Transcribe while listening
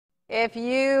If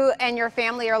you and your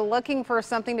family are looking for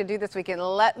something to do this weekend,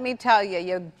 let me tell you,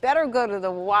 you better go to the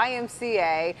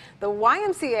YMCA. The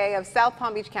YMCA of South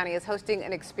Palm Beach County is hosting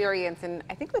an experience, and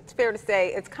I think it's fair to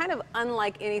say it's kind of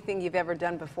unlike anything you've ever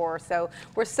done before. So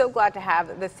we're so glad to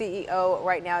have the CEO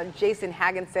right now, Jason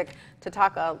Hagensick, to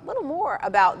talk a little more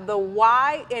about the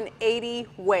why in 80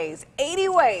 ways. 80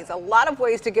 ways, a lot of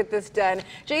ways to get this done.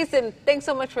 Jason, thanks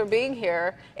so much for being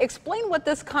here. Explain what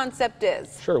this concept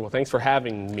is. Sure. Well, thanks for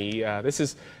having me. This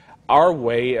is our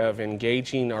way of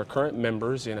engaging our current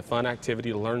members in a fun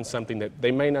activity to learn something that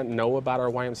they may not know about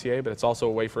our YMCA, but it's also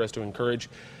a way for us to encourage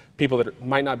people that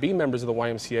might not be members of the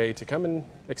YMCA to come and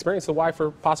experience the Y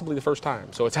for possibly the first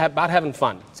time. So it's about having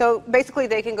fun. So basically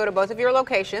they can go to both of your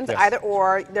locations, yes. Either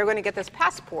or. They're going to get this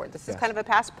passport. This is yes. kind of a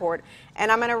passport.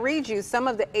 And I'm going to read you some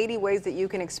of the 80 ways that you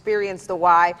can experience the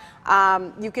Y.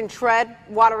 You can tread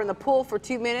water in the pool for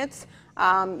 2 minutes.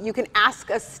 You can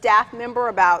ask a staff member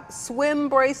about swim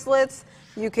bracelets.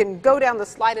 You can go down the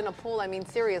slide in a pool. I mean,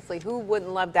 seriously, who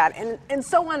wouldn't love that? And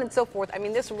so on and so forth. I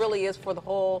mean, this really is for the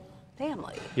whole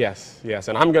family. Yes, yes.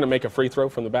 And I'm going to make a free throw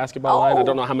from the basketball line. I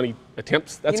don't know how many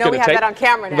attempts that's going to take. We have that on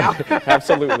camera now.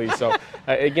 Absolutely. So,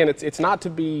 again, it's not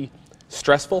to be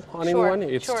stressful on anyone.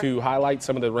 It's sure. to highlight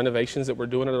some of the renovations that we're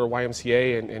doing at our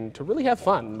YMCA and to really have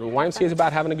fun. The YMCA is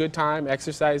about having a good time.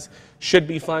 Exercise should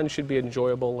be fun, should be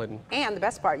enjoyable. And the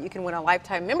best part, you can win a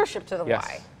lifetime membership to the yes.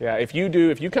 Y. Yeah, if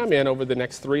you come in over the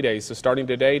next 3 days, so starting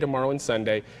today, tomorrow, and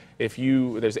Sunday,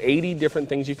 there's 80 different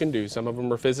things you can do. Some of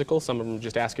them are physical, some of them are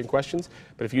just asking questions.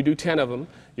 But if you do 10 of them,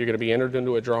 you're going to be entered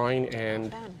into a drawing,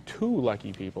 and 2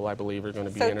 lucky people, I believe, are going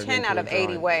to be entered into a drawing. So 10 out of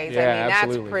 80 ways. Yeah, I mean,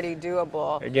 absolutely. That's pretty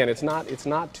doable. Again, it's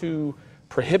not to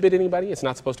prohibit anybody. It's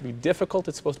not supposed to be difficult.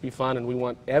 It's supposed to be fun, and we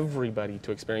want everybody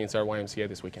to experience our YMCA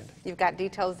this weekend. You've got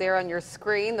details there on your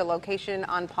screen. The location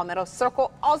on Palmetto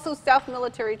Circle, also South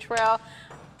Military Trail.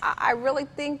 I really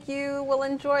think you will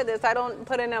enjoy this. I don't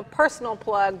put in a personal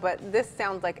plug, but this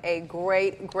sounds like a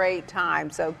great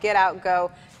time. So get out, go.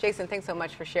 Jason, thanks so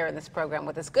much for sharing this program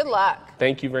with us. Good luck.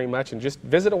 Thank you very much, and just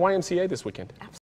visit a YMCA this weekend. Absolutely.